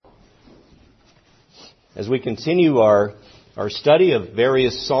As we continue our study of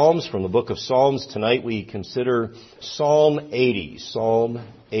various Psalms from the book of Psalms, tonight we consider Psalm 80. Psalm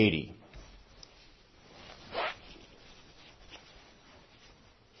 80.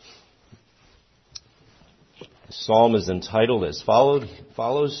 The psalm is entitled as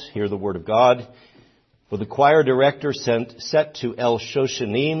follows. Hear the word of God. For the choir director set to El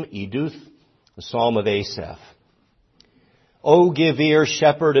Shoshanim Iduth, the psalm of Asaph. O give ear,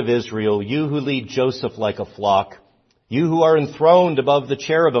 shepherd of Israel, you who lead Joseph like a flock. You who are enthroned above the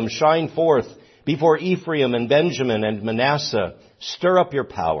cherubim, shine forth before Ephraim and Benjamin and Manasseh. Stir up your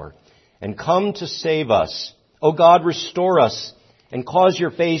power and come to save us. O God, restore us and cause your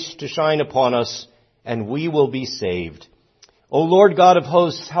face to shine upon us, and we will be saved. O Lord God of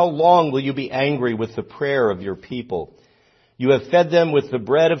hosts, how long will you be angry with the prayer of your people? You have fed them with the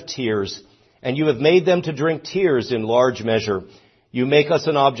bread of tears, and you have made them to drink tears in large measure. You make us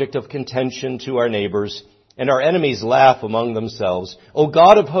an object of contention to our neighbors, and our enemies laugh among themselves. O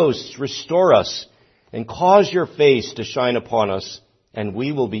God of hosts, restore us, and cause your face to shine upon us, and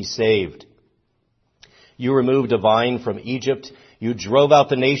we will be saved. You removed a vine from Egypt. You drove out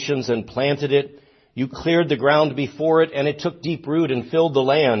the nations and planted it. You cleared the ground before it, and it took deep root and filled the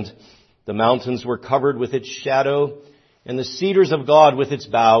land. The mountains were covered with its shadow, and the cedars of God with its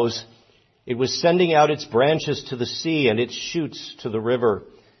boughs. It was sending out its branches to the sea and its shoots to the river.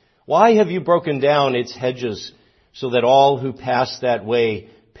 Why have you broken down its hedges so that all who pass that way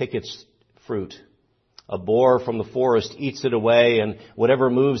pick its fruit? A boar from the forest eats it away, and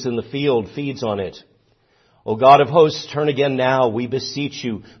whatever moves in the field feeds on it. O God of hosts, turn again now, we beseech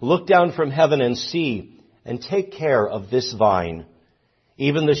you. Look down from heaven and see, and take care of this vine,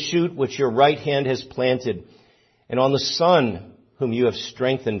 even the shoot which your right hand has planted, and on the son whom you have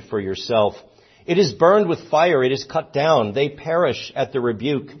strengthened for yourself. It is burned with fire, it is cut down. They perish at the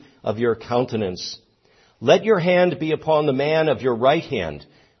rebuke of your countenance. Let your hand be upon the man of your right hand,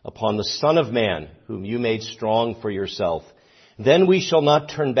 upon the Son of Man, whom you made strong for yourself. Then we shall not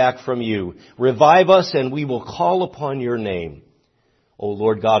turn back from you. Revive us, and we will call upon your name. O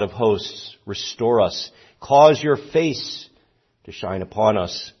Lord God of hosts, restore us. Cause your face to shine upon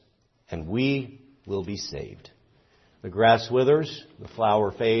us, and we will be saved. The grass withers, the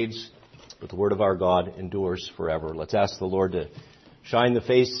flower fades, but the word of our God endures forever. Let's ask the Lord to shine the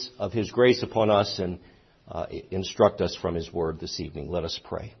face of his grace upon us and instruct us from his word this evening. Let us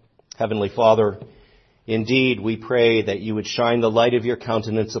pray. Heavenly Father, indeed we pray that you would shine the light of your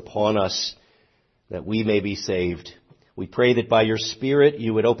countenance upon us, that we may be saved. We pray that by your Spirit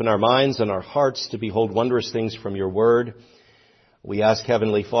you would open our minds and our hearts to behold wondrous things from your word. We ask,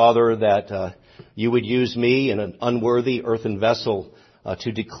 Heavenly Father, that you would use me in an unworthy earthen vessel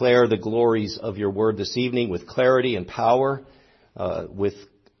to declare the glories of your word this evening with clarity and power, with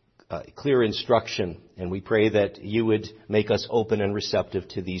clear instruction. And we pray that you would make us open and receptive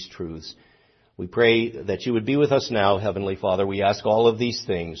to these truths. We pray that you would be with us now, Heavenly Father. We ask all of these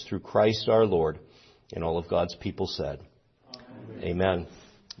things through Christ our Lord, and all of God's people said. Amen.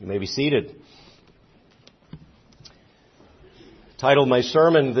 You may be seated. Title of my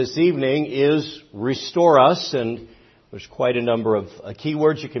sermon this evening is Restore Us, and there's quite a number of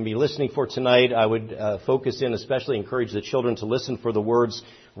keywords you can be listening for tonight. I would focus in, especially encourage the children to listen for the words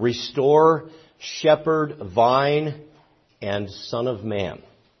restore, shepherd, vine, and Son of Man.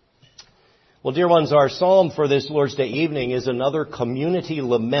 Well, dear ones, our psalm for this Lord's Day evening is another community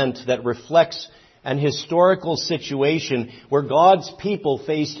lament that reflects an historical situation where God's people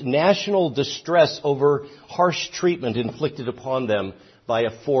faced national distress over harsh treatment inflicted upon them by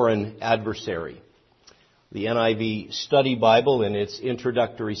a foreign adversary. The NIV Study Bible, in its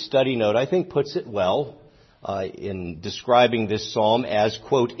introductory study note, I think puts it well in describing this psalm as,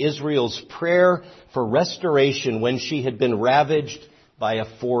 quote, Israel's prayer for restoration when she had been ravaged by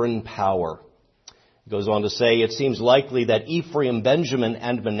a foreign power. It goes on to say, it seems likely that Ephraim, Benjamin,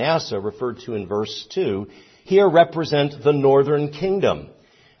 and Manasseh, referred to in verse 2, here represent the northern kingdom.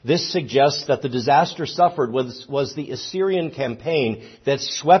 This suggests that the disaster suffered was the Assyrian campaign that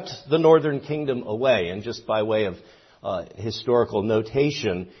swept the northern kingdom away. And just by way of historical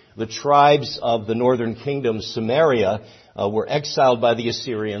notation, the tribes of the northern kingdom, Samaria, were exiled by the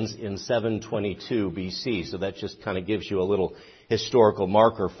Assyrians in 722 BC. So that just kind of gives you a little historical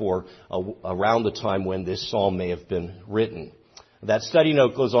marker for around the time when this psalm may have been written. That study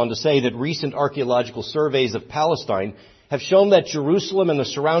note goes on to say that recent archaeological surveys of Palestine have shown that Jerusalem and the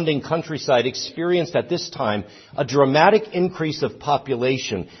surrounding countryside experienced at this time a dramatic increase of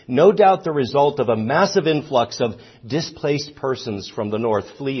population, no doubt the result of a massive influx of displaced persons from the north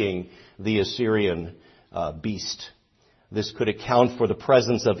fleeing the Assyrian beast. This could account for the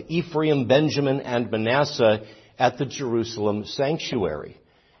presence of Ephraim, Benjamin, and Manasseh at the Jerusalem sanctuary,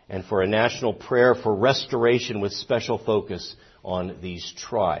 and for a national prayer for restoration with special focus on these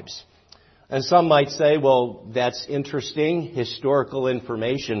tribes. And some might say, well, that's interesting, historical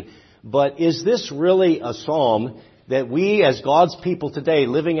information, but is this really a psalm that we as God's people today,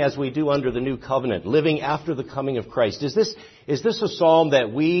 living as we do under the new covenant, living after the coming of Christ, is this a psalm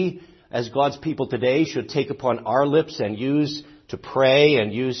that we as God's people today should take upon our lips and use to pray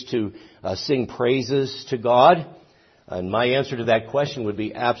and use to sing praises to God? And my answer to that question would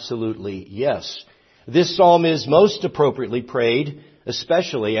be absolutely yes. This psalm is most appropriately prayed,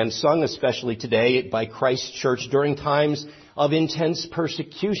 especially and sung especially today by Christ's church during times of intense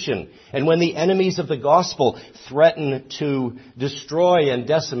persecution, and when the enemies of the gospel threaten to destroy and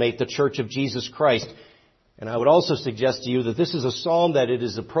decimate the church of Jesus Christ. And I would also suggest to you that this is a psalm that it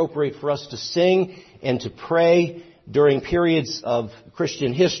is appropriate for us to sing and to pray during periods of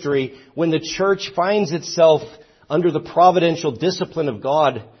Christian history when the church finds itself under the providential discipline of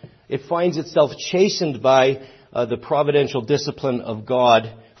God. It finds itself chastened by the providential discipline of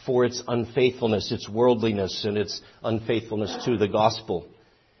God for its unfaithfulness, its worldliness, and its unfaithfulness to the gospel.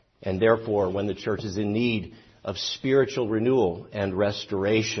 And therefore, when the church is in need of spiritual renewal and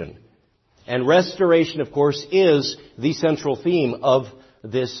restoration. And restoration, of course, is the central theme of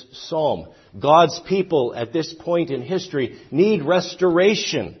this psalm. God's people at this point in history need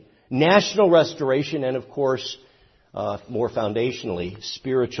restoration, national restoration, and of course, more foundationally,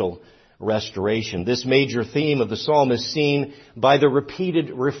 spiritual restoration. This major theme of the psalm is seen by the repeated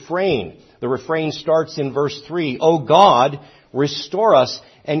refrain. The refrain starts in verse 3. O God, restore us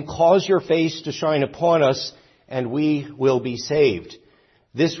and cause your face to shine upon us, and we will be saved.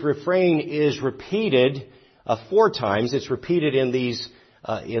 This refrain is repeated 4 times. It's repeated in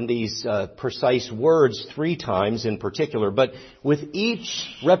these precise words 3 times in particular. But with each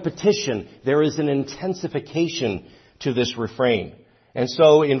repetition, there is an intensification to this refrain. And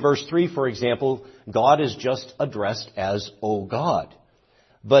so in verse 3, for example, God is just addressed as, O God.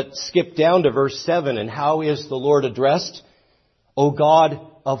 But skip down to verse 7, and how is the Lord addressed? O God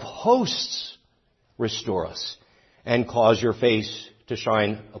of hosts, restore us and cause your face to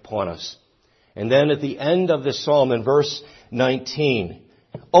shine upon us. And then at the end of this psalm in verse 19,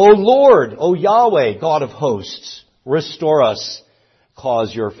 O Lord, O Yahweh, God of hosts, restore us,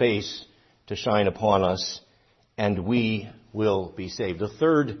 cause your face to shine upon us, and we will be saved. The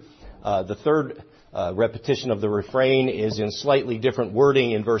third repetition of the refrain is in slightly different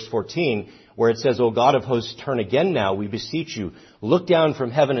wording in verse 14, where it says, O God of hosts, turn again now, we beseech you. Look down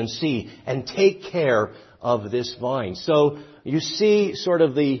from heaven and see, and take care of this vine. So you see sort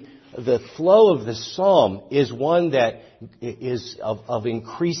of the flow of the psalm is one that is of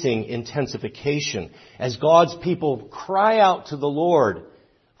increasing intensification as God's people cry out to the Lord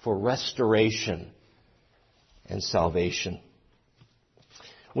for restoration and salvation.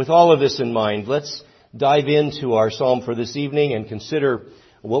 With all of this in mind, let's dive into our psalm for this evening and consider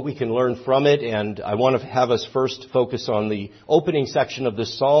what we can learn from it. And I want to have us first focus on the opening section of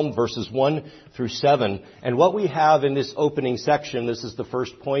this psalm, verses 1 through 7. And what we have in this opening section, this is the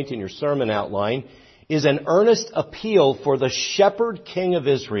first point in your sermon outline, is an earnest appeal for the shepherd king of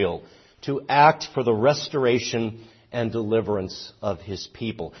Israel to act for the restoration and deliverance of his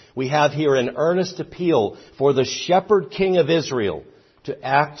people. We have here an earnest appeal for the shepherd king of Israel to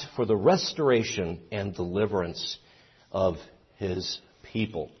act for the restoration and deliverance of his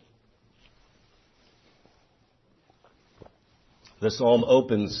people. The psalm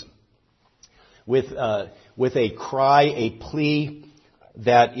opens with a cry, a plea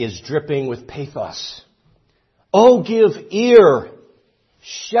that is dripping with pathos. Oh, give ear,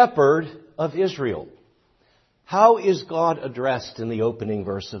 shepherd of Israel. How is God addressed in the opening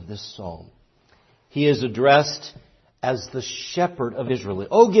verse of this psalm? He is addressed as the shepherd of Israel.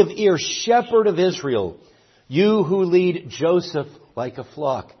 Oh, give ear, shepherd of Israel, you who lead Joseph like a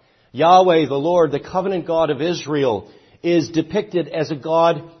flock. Yahweh, the Lord, the covenant God of Israel, is depicted as a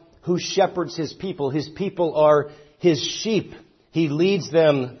God who shepherds his people. His people are his sheep. He leads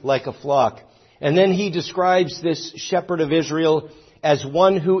them like a flock. And then he describes this shepherd of Israel as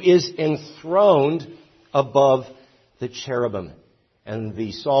one who is enthroned above the cherubim. And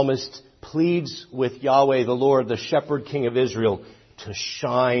the psalmist pleads with Yahweh, the Lord, the shepherd king of Israel, to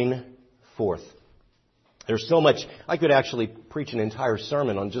shine forth. There's so much. I could actually preach an entire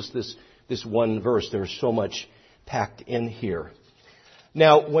sermon on just this one verse. There's so much packed in here.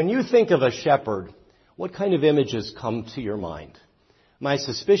 Now, when you think of a shepherd, what kind of images come to your mind? My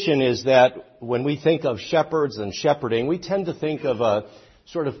suspicion is that when we think of shepherds and shepherding, we tend to think of a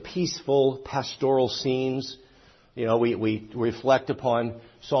sort of peaceful pastoral scenes, We reflect upon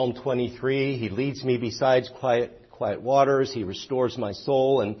Psalm 23. He leads me beside quiet waters. He restores my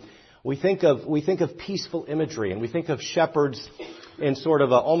soul. And we think of peaceful imagery, and we think of shepherds in sort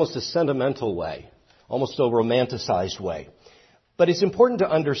of almost a sentimental way, almost a romanticized way. But it's important to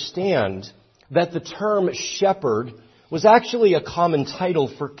understand that the term shepherd was actually a common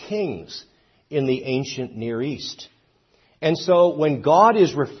title for kings in the ancient Near East. And so when God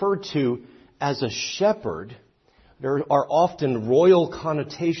is referred to as a shepherd, there are often royal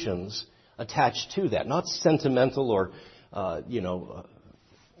connotations attached to that, not sentimental or,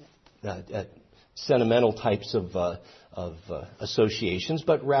 sentimental types of associations,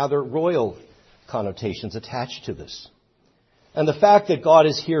 but rather royal connotations attached to this. And the fact that God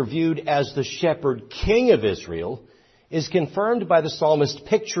is here viewed as the shepherd king of Israel is confirmed by the psalmist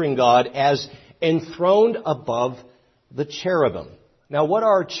picturing God as enthroned above the cherubim. Now, what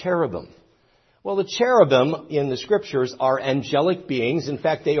are cherubim? Well, the cherubim in the scriptures are angelic beings. In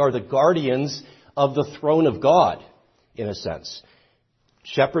fact, they are the guardians of the throne of God, in a sense.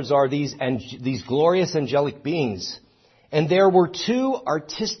 Shepherds are these glorious angelic beings. And there were two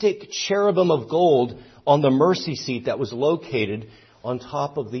artistic cherubim of gold on the mercy seat that was located on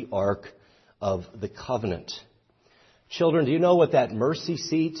top of the Ark of the Covenant. Children, do you know what that mercy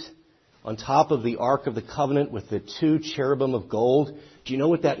seat on top of the Ark of the Covenant with the two cherubim of gold, do you know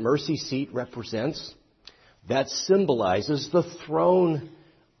what that mercy seat represents? That symbolizes the throne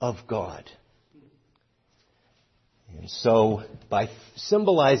of God. And so, by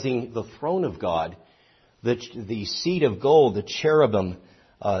symbolizing the throne of God, the seat of gold, the cherubim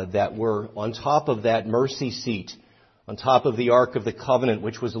that were on top of that mercy seat, on top of the Ark of the Covenant,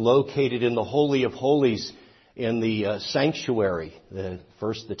 which was located in the Holy of Holies in the sanctuary,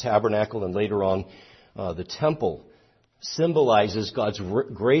 first the tabernacle and later on the temple, symbolizes God's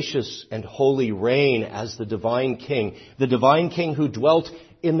gracious and holy reign as the divine king who dwelt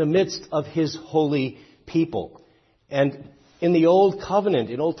in the midst of his holy people. And in the Old Covenant,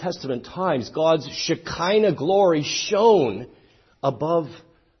 in Old Testament times, God's Shekinah glory shone above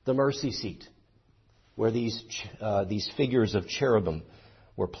the mercy seat where these figures of cherubim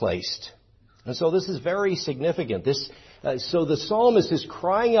were placed. And so this is very significant. So the psalmist is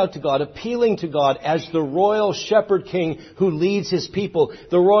crying out to God, appealing to God as the royal shepherd king who leads his people,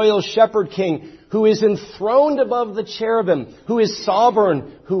 the royal shepherd king who is enthroned above the cherubim, who is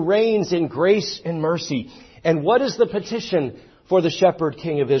sovereign, who reigns in grace and mercy. And what is the petition for the shepherd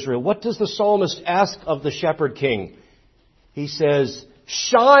king of Israel? What does the psalmist ask of the shepherd king? He says,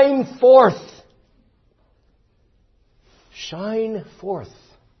 shine forth. Shine forth.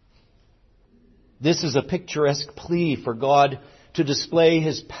 This is a picturesque plea for God to display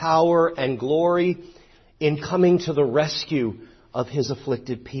his power and glory in coming to the rescue of his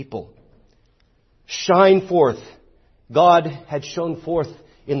afflicted people. Shine forth. God had shown forth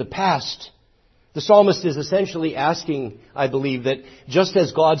in the past. The psalmist is essentially asking, I believe, that just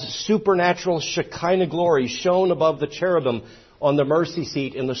as God's supernatural Shekinah glory shone above the cherubim on the mercy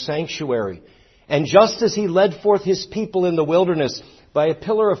seat in the sanctuary, and just as he led forth his people in the wilderness by a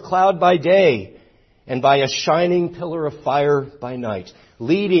pillar of cloud by day and by a shining pillar of fire by night,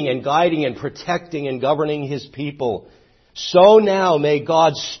 leading and guiding and protecting and governing his people, so now may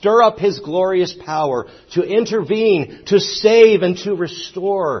God stir up his glorious power to intervene, to save and to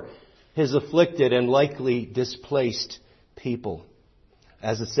restore his afflicted and likely displaced people.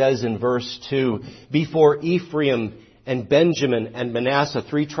 As it says in verse 2, before Ephraim and Benjamin and Manasseh,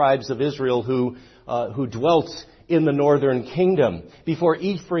 three tribes of Israel who dwelt in the northern kingdom. Before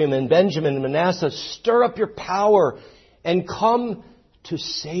Ephraim and Benjamin and Manasseh, stir up your power and come to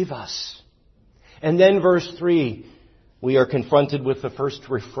save us. And then verse 3, we are confronted with the first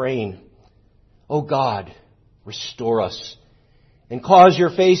refrain. O God, restore us and cause your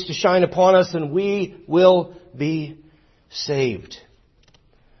face to shine upon us, and we will be saved.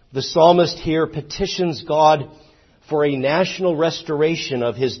 The psalmist here petitions God for a national restoration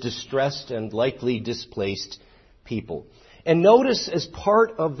of his distressed and likely displaced people. And notice, as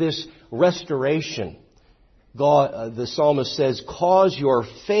part of this restoration, the psalmist says, cause your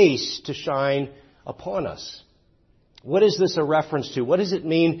face to shine upon us. What is this a reference to? What does it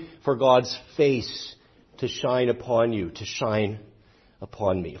mean for God's face to shine upon you, to shine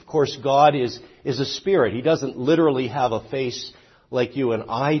upon me? Of course, God is a spirit. He doesn't literally have a face like you and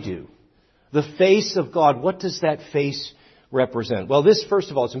I do. The face of God, what does that face represent? Well,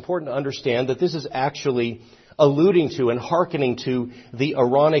 first of all, it's important to understand that this is actually alluding to and hearkening to the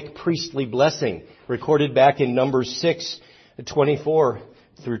Aaronic priestly blessing recorded back in Numbers 6, 24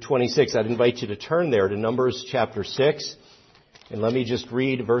 through 26. I'd invite you to turn there to Numbers chapter 6. And let me just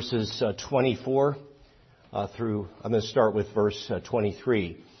read verses 24 I'm going to start with verse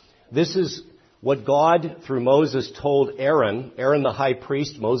 23. This is what God, through Moses, told Aaron the high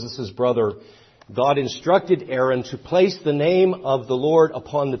priest, Moses' brother. God instructed Aaron to place the name of the Lord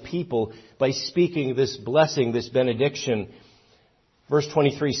upon the people by speaking this blessing, this benediction. Verse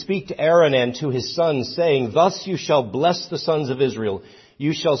 23, speak to Aaron and to his sons, saying, thus you shall bless the sons of Israel.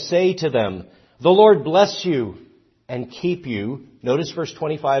 You shall say to them, the Lord bless you and keep you. Notice verse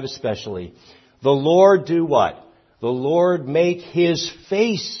 25 especially. The Lord do what? The Lord make his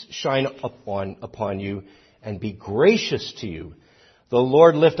face shine upon you and be gracious to you. The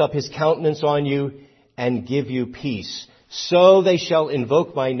Lord lift up his countenance on you and give you peace. So they shall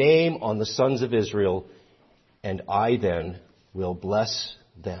invoke my name on the sons of Israel, and I then will bless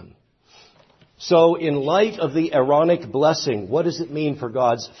them. So in light of the Aaronic blessing, what does it mean for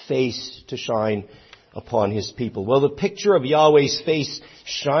God's face to shine upon his people? Well, the picture of Yahweh's face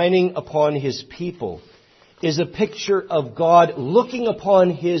shining upon his people is a picture of God looking upon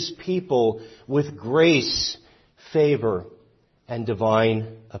his people with grace, favor, and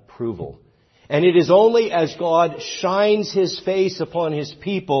divine approval. And it is only as God shines his face upon his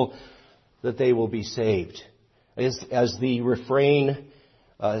people that they will be saved. As the refrain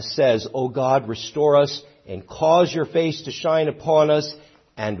says, O God, restore us and cause your face to shine upon us,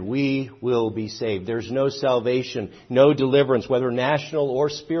 and we will be saved. There's no salvation, no deliverance, whether national or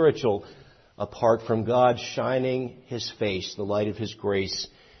spiritual, apart from God shining his face, the light of his grace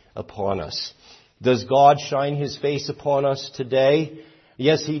upon us. Does God shine his face upon us today?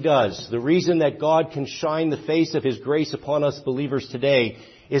 Yes, he does. The reason that God can shine the face of his grace upon us believers today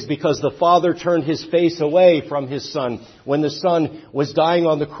is because the Father turned his face away from his Son when the Son was dying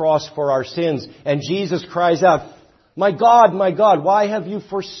on the cross for our sins. And Jesus cries out, my God, why have you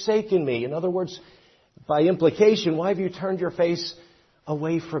forsaken me? In other words, by implication, why have you turned your face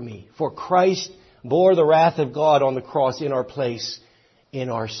away from me? For Christ bore the wrath of God on the cross in our place, in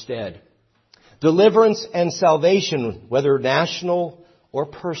our stead. Deliverance and salvation, whether national or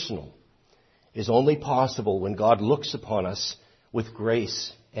personal, is only possible when God looks upon us with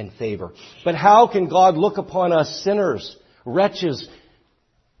grace and favor. But how can God look upon us sinners, wretches,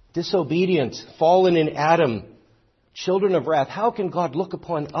 disobedient, fallen in Adam, children of wrath? How can God look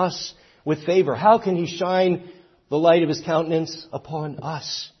upon us with favor? How can he shine the light of his countenance upon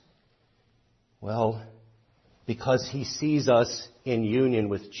us? Well, because he sees us in union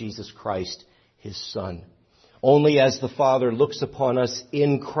with Jesus Christ, his Son. Only as the Father looks upon us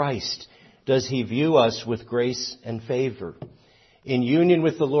in Christ does he view us with grace and favor. In union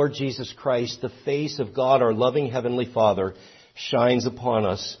with the Lord Jesus Christ, the face of God, our loving Heavenly Father, shines upon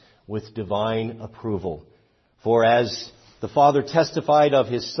us with divine approval. For as the Father testified of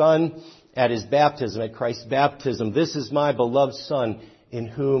his Son at his baptism, at Christ's baptism, this is my beloved Son in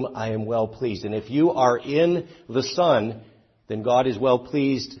whom I am well pleased. And if you are in the Son, then God is well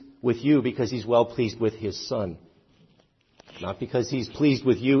pleased with you because he's well pleased with his Son. Not because he's pleased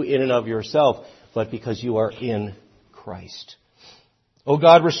with you in and of yourself, but because you are in Christ. O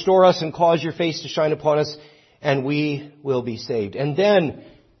God, restore us and cause your face to shine upon us, and we will be saved. And then,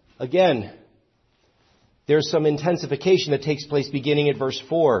 again, there's some intensification that takes place beginning at verse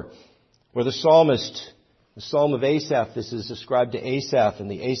 4, where the psalmist, the Psalm of Asaph, this is ascribed to Asaph and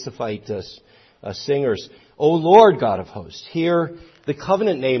the Asaphite singers. O Lord God of hosts, here the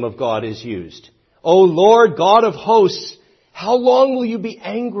covenant name of God is used. O Lord God of hosts, how long will you be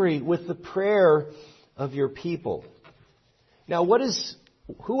angry with the prayer of your people? Now,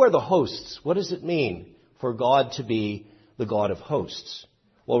 who are the hosts? What does it mean for God to be the God of hosts?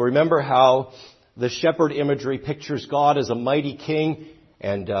 Well, remember how the shepherd imagery pictures God as a mighty king,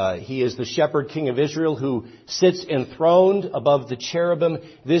 and he is the shepherd king of Israel who sits enthroned above the cherubim.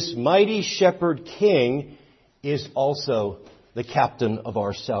 This mighty shepherd king is also the captain of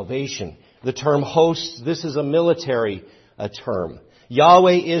our salvation. The term hosts, this is a military term.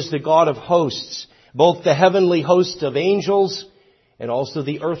 Yahweh is the God of hosts, both the heavenly host of angels and also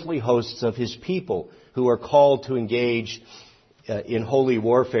the earthly hosts of his people who are called to engage in holy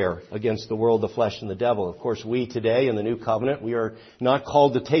warfare against the world, the flesh, and the devil. Of course, we today in the New Covenant, we are not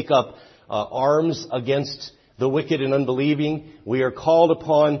called to take up arms against the wicked and unbelieving. We are called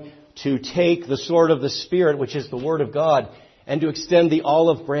upon to take the sword of the Spirit, which is the Word of God, and to extend the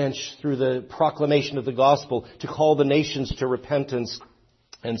olive branch through the proclamation of the gospel to call the nations to repentance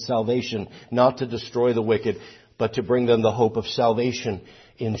and salvation, not to destroy the wicked, but to bring them the hope of salvation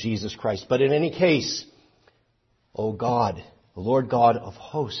in Jesus Christ. But in any case, O God, the Lord God of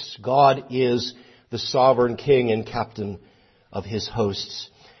hosts, God is the sovereign king and captain of his hosts.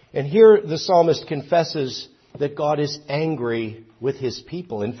 And here the psalmist confesses that God is angry with his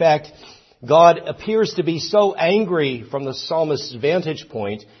people. In fact, God appears to be so angry from the psalmist's vantage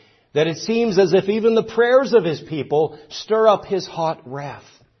point that it seems as if even the prayers of his people stir up his hot wrath.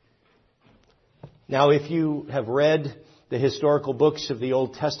 Now, if you have read the historical books of the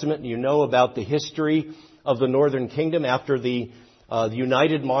Old Testament, you know about the history of the northern kingdom after the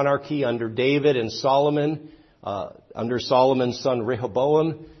united monarchy under David and Solomon, under Solomon's son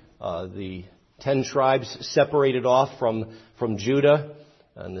Rehoboam. The 10 tribes separated off from Judah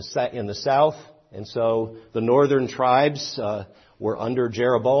in the south. And so the northern tribes were under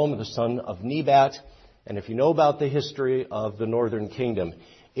Jeroboam, the son of Nebat. And if you know about the history of the northern kingdom,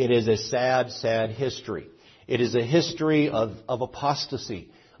 it is a sad, sad history. It is a history of apostasy,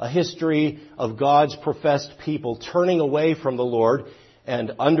 a history of God's professed people turning away from the Lord,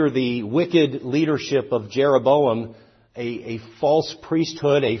 and under the wicked leadership of Jeroboam, a false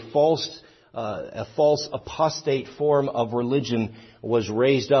priesthood, a false apostate form of religion was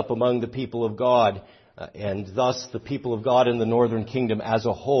raised up among the people of God, and thus the people of God in the northern kingdom as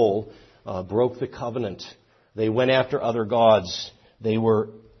a whole broke the covenant. They went after other gods. They were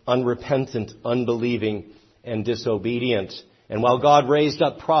unrepentant, unbelieving, and disobedient. And while God raised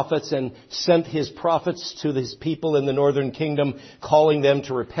up prophets and sent his prophets to his people in the northern kingdom, calling them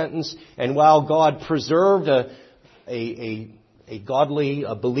to repentance, and while God preserved a godly,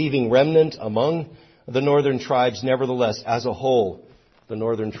 believing remnant among the northern tribes, nevertheless, as a whole, the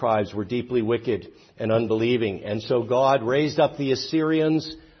northern tribes were deeply wicked and unbelieving. And so God raised up the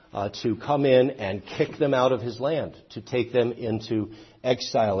Assyrians to come in and kick them out of his land, to take them into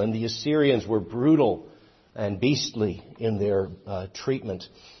exile. And the Assyrians were brutal and beastly in their treatment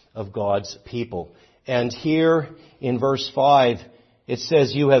of God's people. And here in verse 5, it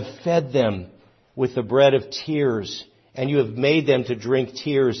says, "You have fed them with the bread of tears, and you have made them to drink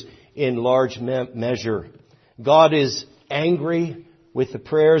tears in large measure." God is angry with the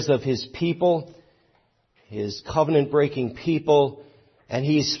prayers of his people, his covenant-breaking people, and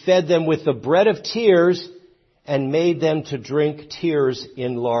he's fed them with the bread of tears and made them to drink tears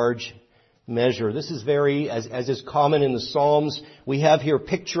in large measure. This is very, as is common in the Psalms, we have here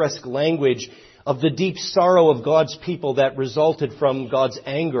picturesque language of the deep sorrow of God's people that resulted from God's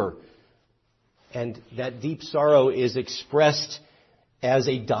anger. And that deep sorrow is expressed as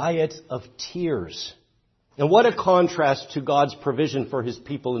a diet of tears. And what a contrast to God's provision for his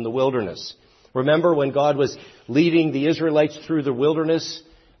people in the wilderness. Remember when God was leading the Israelites through the wilderness,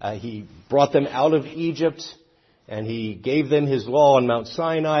 he brought them out of Egypt, and he gave them his law on Mount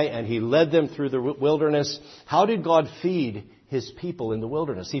Sinai, and he led them through the wilderness. How did God feed his people in the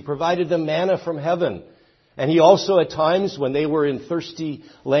wilderness? He provided them manna from heaven. And he also, at times, when they were in thirsty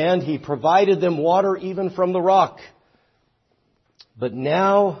land, he provided them water even from the rock. But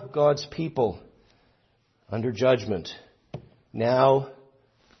now, God's people, under judgment, now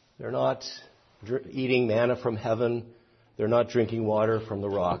they're not eating manna from heaven. They're not drinking water from the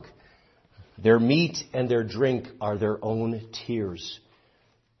rock. Their meat and their drink are their own tears.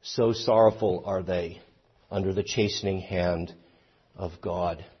 So sorrowful are they under the chastening hand of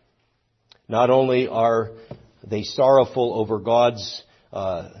God. Not only are they sorrowful over God's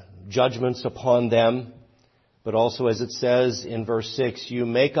judgments upon them, but also, as it says in verse 6, "You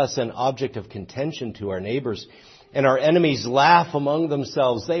make us an object of contention to our neighbors, and our enemies laugh among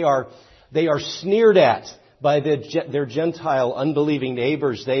themselves." They are sneered at by their Gentile unbelieving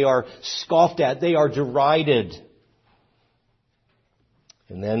neighbors. They are scoffed at. They are derided.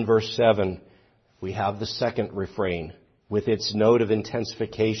 And then verse 7, we have the second refrain with its note of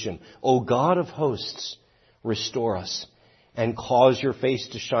intensification. "O God of hosts, restore us and cause your face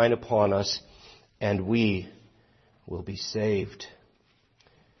to shine upon us, and we will be saved."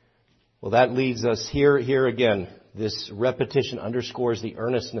 Well, that leads us here again. This repetition underscores the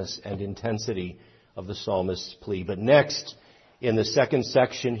earnestness and intensity of the psalmist's plea. But next, in the second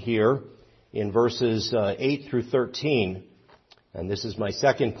section here, in verses 8 through 13, and this is my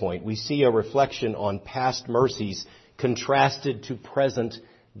second point, we see a reflection on past mercies contrasted to present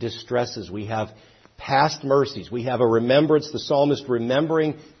distresses. We have past mercies. We have a remembrance, the psalmist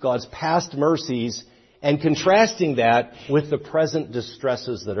remembering God's past mercies and contrasting that with the present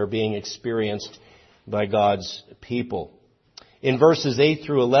distresses that are being experienced by God's people. In verses 8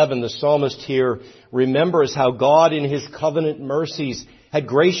 through 11, the psalmist here remembers how God in his covenant mercies had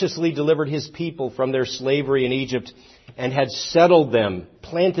graciously delivered his people from their slavery in Egypt and had settled them,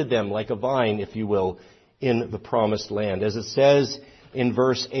 planted them like a vine, if you will, in the promised land. As it says in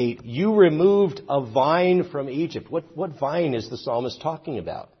verse 8, "You removed a vine from Egypt." What vine is the psalmist talking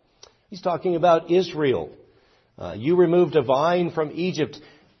about? He's talking about Israel. You removed a vine from Egypt.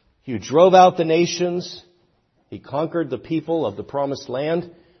 You drove out the nations. He conquered the people of the promised land.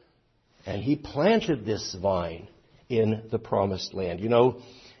 And he planted this vine in the promised land. You know,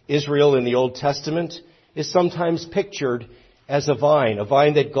 Israel in the Old Testament is sometimes pictured as a vine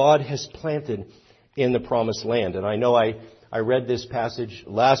that God has planted in the promised land. And I know I read this passage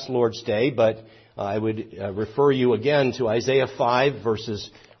last Lord's Day, but I would refer you again to Isaiah 5, verses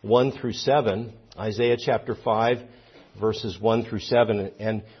 1 through 7. Isaiah chapter 5, verses 1 through 7.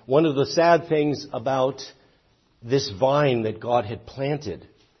 And one of the sad things about this vine that God had planted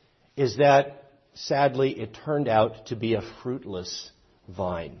is that, sadly, it turned out to be a fruitless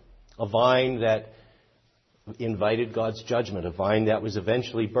vine. A vine that invited God's judgment. A vine that was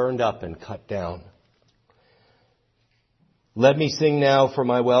eventually burned up and cut down. Let me sing now for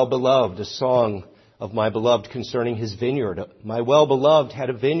my well-beloved, a song of my beloved concerning his vineyard. My well-beloved had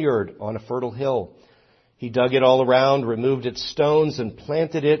a vineyard on a fertile hill. He dug it all around, removed its stones, and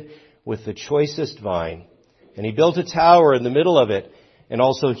planted it with the choicest vine. And he built a tower in the middle of it, and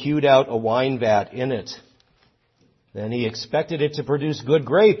also hewed out a wine vat in it. Then he expected it to produce good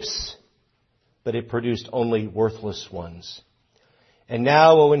grapes, but it produced only worthless ones. And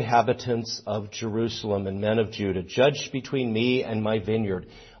now, O inhabitants of Jerusalem and men of Judah, judge between me and my vineyard.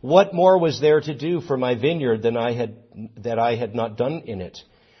 What more was there to do for my vineyard than that I had not done in it?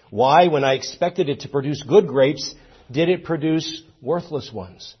 Why, when I expected it to produce good grapes, did it produce worthless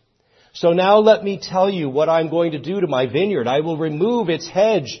ones? So now let me tell you what I'm going to do to my vineyard. I will remove its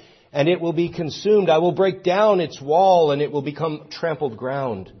hedge, and it will be consumed. I will break down its wall, and it will become trampled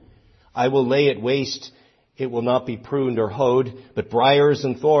ground. I will lay it waste. It will not be pruned or hoed, but briars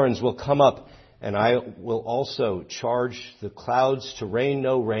and thorns will come up, and I will also charge the clouds to rain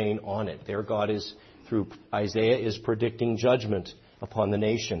no rain on it. There God is, through Isaiah, is predicting judgment upon the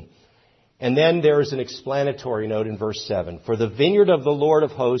nation. And then there is an explanatory note in verse 7. For the vineyard of the Lord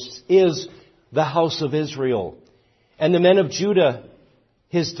of hosts is the house of Israel, and the men of Judah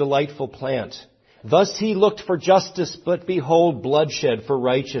his delightful plant. Thus he looked for justice, but behold, bloodshed, for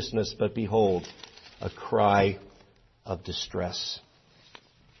righteousness, but behold, a cry of distress.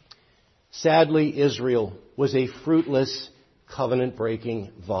 Sadly, Israel was a fruitless,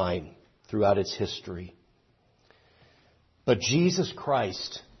 covenant-breaking vine throughout its history. But Jesus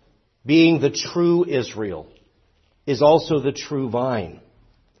Christ, being the true Israel, is also the true vine.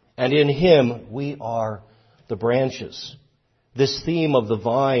 And in him we are the branches. This theme of the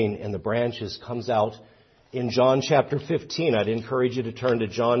vine and the branches comes out in John chapter 15. I'd encourage you to turn to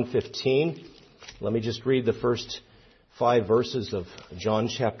John 15. Let me just read the first 5 verses of John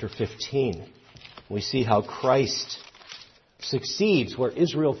chapter 15. We see how Christ succeeds where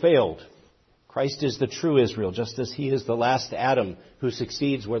Israel failed. Christ is the true Israel, just as he is the last Adam who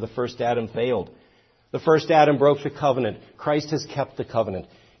succeeds where the first Adam failed. The first Adam broke the covenant. Christ has kept the covenant.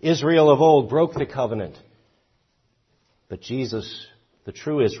 Israel of old broke the covenant. But Jesus, the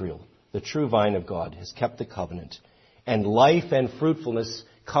true Israel, the true vine of God, has kept the covenant. And life and fruitfulness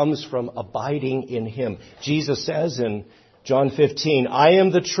comes from abiding in him. Jesus says in John 15, I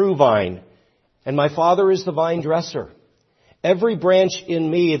am the true vine, and my Father is the vine dresser. Every branch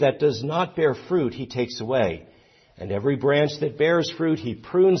in me that does not bear fruit, he takes away. And every branch that bears fruit, he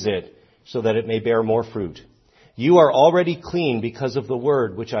prunes it, so that it may bear more fruit. You are already clean because of the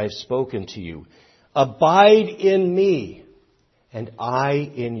word which I have spoken to you. Abide in me, and I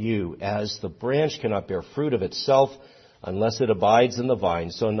in you. As the branch cannot bear fruit of itself unless it abides in the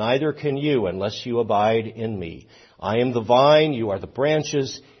vine, so neither can you unless you abide in me. I am the vine, you are the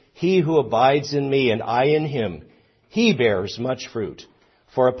branches. He who abides in me and I in him, he bears much fruit.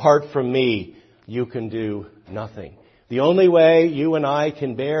 For apart from me, you can do nothing. The only way you and I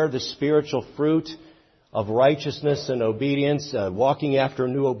can bear the spiritual fruit of righteousness and obedience, walking after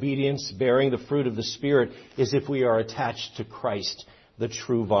new obedience, bearing the fruit of the Spirit, is if we are attached to Christ, the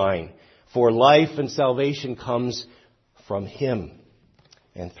true vine. For life and salvation comes from him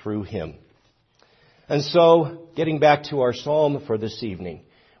and through him. And so, getting back to our psalm for this evening,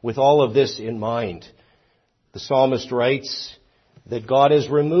 with all of this in mind, the psalmist writes that God had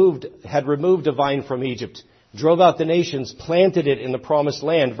removed a vine from Egypt, drove out the nations, planted it in the promised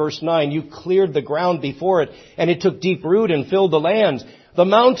land. Verse 9, you cleared the ground before it, and it took deep root and filled the land. The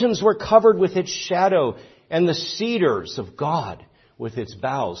mountains were covered with its shadow, and the cedars of God with its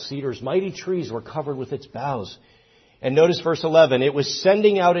boughs. Cedars, mighty trees, were covered with its boughs. And notice verse 11, it was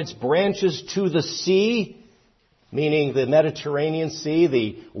sending out its branches to the sea, meaning the Mediterranean Sea,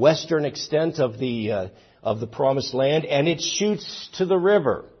 the western extent of the promised land, and it shoots to the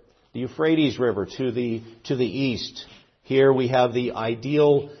river, the Euphrates River, to the east. Here we have the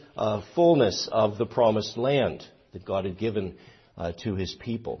ideal fullness of the promised land that God had given to his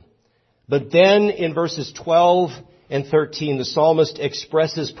people. But then in verses 12 and 13, the psalmist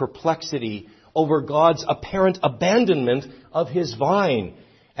expresses perplexity over God's apparent abandonment of his vine.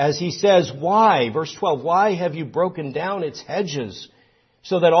 As he says, why? Verse 12, why have you broken down its hedges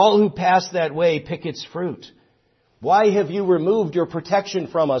so that all who pass that way pick its fruit? Why have you removed your protection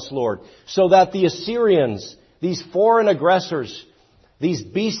from us, Lord, so that the Assyrians, these foreign aggressors, these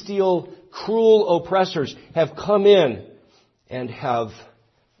bestial, cruel oppressors have come in and have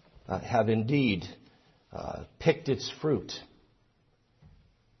indeed picked its fruit?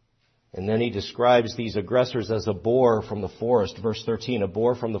 And then he describes these aggressors as a boar from the forest. Verse 13, a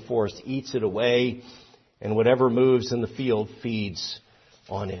boar from the forest eats it away, and whatever moves in the field feeds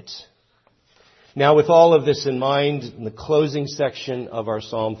on it. Now, with all of this in mind, in the closing section of our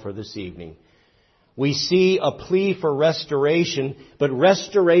psalm for this evening, we see a plea for restoration, but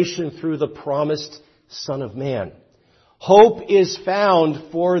restoration through the promised Son of Man. Hope is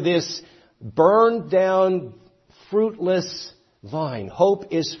found for this burned down, fruitless vine.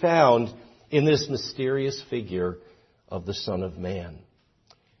 Hope is found in this mysterious figure of the Son of Man.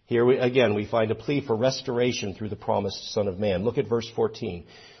 Here we find a plea for restoration through the promised Son of Man. Look at verse 14.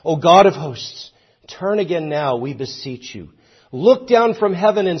 O God of hosts, turn again now, we beseech you. Look down from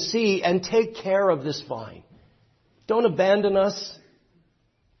heaven and see, and take care of this vine. Don't abandon us.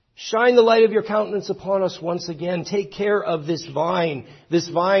 Shine the light of your countenance upon us once again. Take care of this vine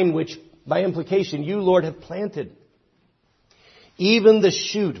which, by implication, you, Lord, have planted. Even the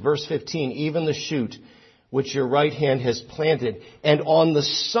shoot, verse 15, even the shoot which your right hand has planted, and on the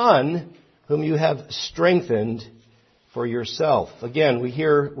Son whom you have strengthened for yourself. Again,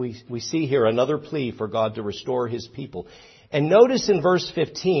 we see here another plea for God to restore his people. And notice in verse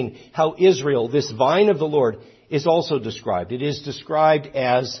 15 how Israel, this vine of the Lord, is also described. It is described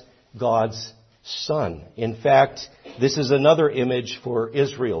as God's son. In fact, this is another image for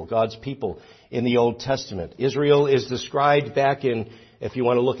Israel, God's people in the Old Testament. Israel is described back in, if you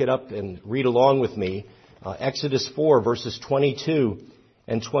want to look it up and read along with me, Exodus 4 verses 22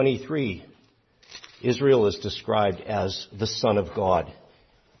 and 23. Israel is described as the Son of God.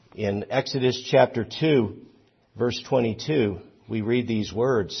 In Exodus chapter 2, verse 22, we read these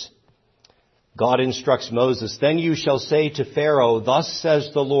words. God instructs Moses, then you shall say to Pharaoh, thus says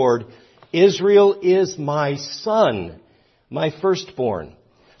the Lord, Israel is my son, my firstborn.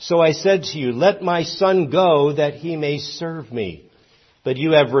 So I said to you, let my son go that he may serve me. But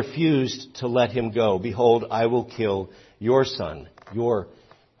you have refused to let him go. Behold, I will kill your son, your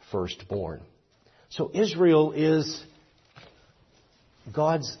firstborn. So Israel is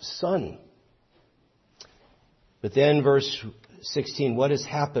God's son. But then verse 16, what has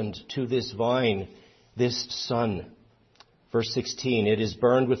happened to this vine, this son? Verse 16, it is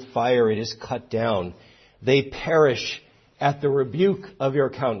burned with fire, it is cut down. They perish at the rebuke of your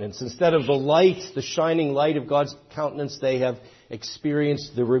countenance. Instead of the light, the shining light of God's countenance, they have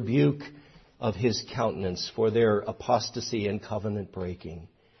experienced the rebuke of his countenance for their apostasy and covenant breaking.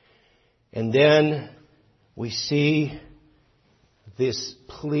 And then we see this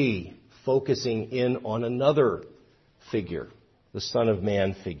plea focusing in on another figure, the Son of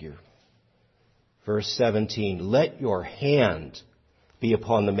Man figure. Verse 17, let your hand be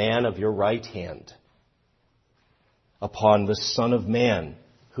upon the man of your right hand, upon the Son of Man,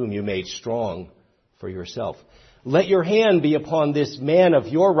 whom you made strong for yourself. Let your hand be upon this man of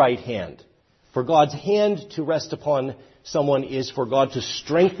your right hand. For God's hand to rest upon someone is for God to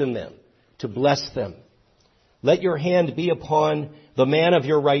strengthen them, to bless them. Let your hand be upon the man of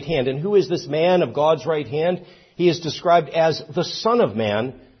your right hand. And who is this man of God's right hand? He is described as the Son of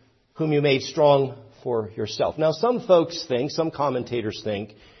Man, whom you made strong for yourself. Now, some commentators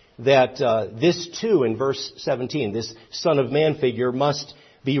think that this too, in verse 17, this Son of Man figure must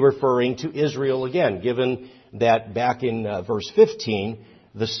be referring to Israel again, given that back in verse 15,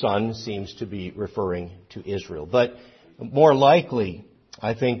 the Son seems to be referring to Israel. But more likely,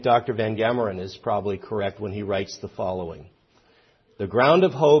 I think Dr. Van Gameren is probably correct when he writes the following. The ground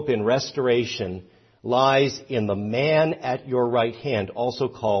of hope in restoration lies in the man at your right hand, also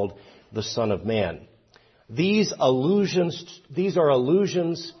called the Son of Man. These are allusions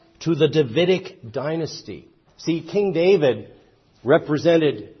to the Davidic dynasty. See, King David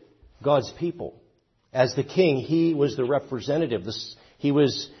represented God's people. As the king, he was the representative. He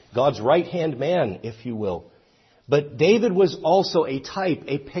was God's right-hand man, if you will. But David was also a type,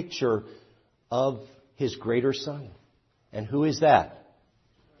 a picture of his greater son. And who is that?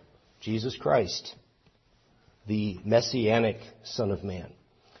 Jesus Christ, the Messianic Son of Man.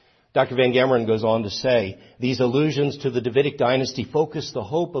 Dr. Van Gameren goes on to say, these allusions to the Davidic dynasty focus the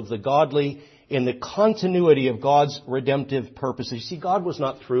hope of the godly in the continuity of God's redemptive purposes. You see, God was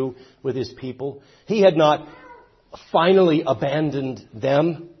not through with his people. He had not finally abandoned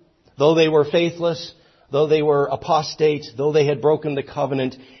them. Though they were faithless, though they were apostate, though they had broken the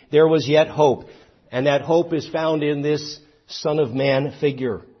covenant, there was yet hope. And that hope is found in this Son of Man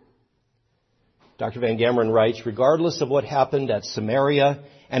figure. Dr. Van Gameren writes, regardless of what happened at Samaria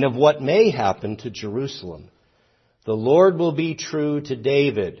and of what may happen to Jerusalem, the Lord will be true to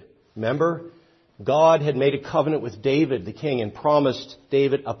David. Remember, God had made a covenant with David, the king, and promised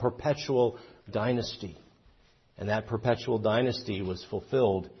David a perpetual dynasty. And that perpetual dynasty was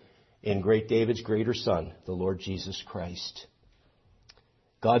fulfilled in great David's greater son, the Lord Jesus Christ.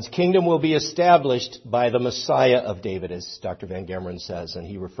 God's kingdom will be established by the Messiah of David, as Dr. Van Gameren says, and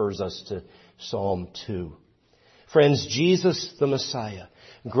he refers us to Psalm 2. Friends, Jesus the Messiah,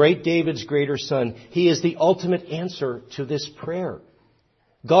 great David's greater son, he is the ultimate answer to this prayer.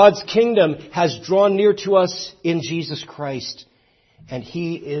 God's kingdom has drawn near to us in Jesus Christ, and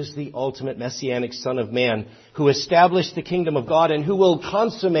he is the ultimate messianic Son of Man who established the kingdom of God and who will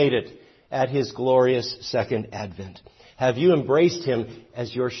consummate it at his glorious second advent. Have you embraced him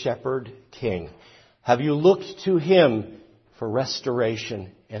as your shepherd king? Have you looked to him for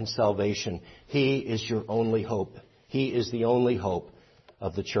restoration and salvation? He is your only hope. He is the only hope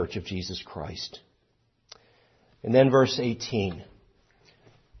of the Church of Jesus Christ. And then verse 18.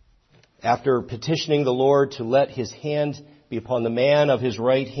 After petitioning the Lord to let his hand be upon the man of his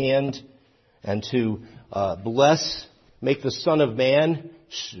right hand and to make the Son of Man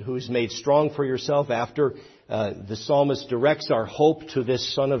who is made strong for yourself, after the psalmist directs our hope to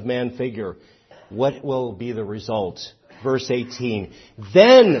this Son of Man figure, what will be the result? Verse 18,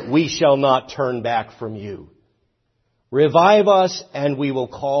 then we shall not turn back from you. Revive us and we will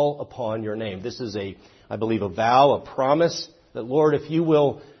call upon your name. This is I believe, a vow, a promise that, Lord, if you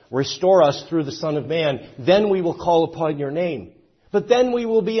will restore us through the Son of Man, then we will call upon your name. But then we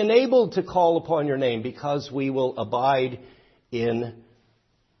will be enabled to call upon your name because we will abide in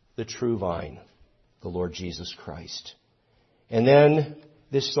the true vine, the Lord Jesus Christ. And then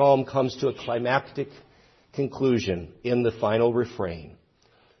this psalm comes to a climactic conclusion in the final refrain.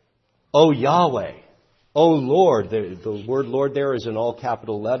 O Yahweh, O Lord, the word Lord there is in all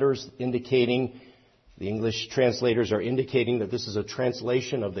capital letters, indicating, the English translators are indicating that this is a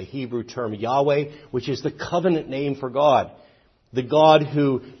translation of the Hebrew term Yahweh, which is the covenant name for God. The God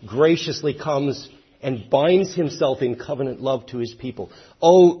who graciously comes and binds himself in covenant love to his people.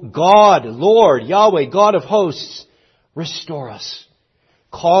 O God, Lord, Yahweh, God of hosts, restore us.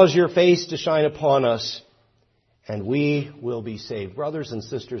 Cause your face to shine upon us, and we will be saved. Brothers and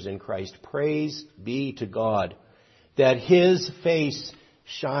sisters in Christ, praise be to God that his face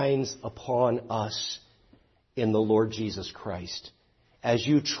shines upon us in the Lord Jesus Christ. As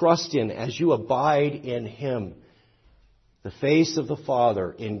you trust in, as you abide in him, the face of the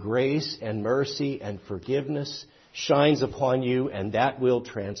Father in grace and mercy and forgiveness shines upon you, and that will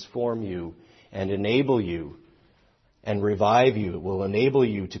transform you and enable you and revive you. It will enable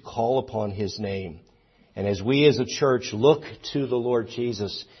you to call upon his name. And as we as a church look to the Lord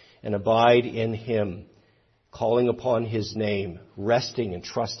Jesus and abide in him, calling upon his name, resting and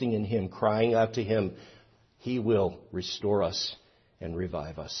trusting in him, crying out to him, he will restore us and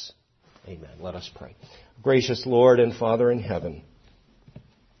revive us. Amen. Let us pray. Gracious Lord and Father in heaven,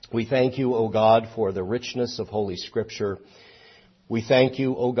 we thank you, O God, for the richness of Holy Scripture. We thank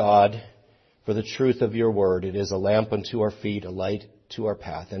you, O God, for the truth of your word. It is a lamp unto our feet, a light to our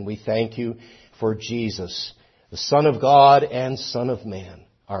path. And we thank you for Jesus, the Son of God and Son of Man,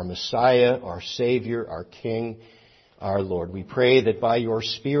 our Messiah, our Savior, our King, our Lord. We pray that by your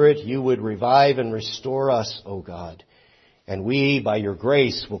Spirit you would revive and restore us, O God. And we, by your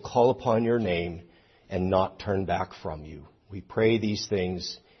grace, will call upon your name and not turn back from you. We pray these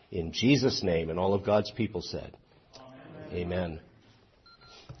things in Jesus' name. And all of God's people said, Amen. Amen.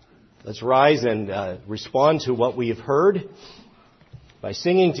 Let's rise and respond to what we have heard by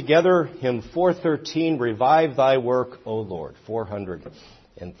singing together hymn 413, Revive Thy Work, O Lord,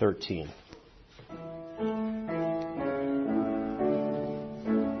 413.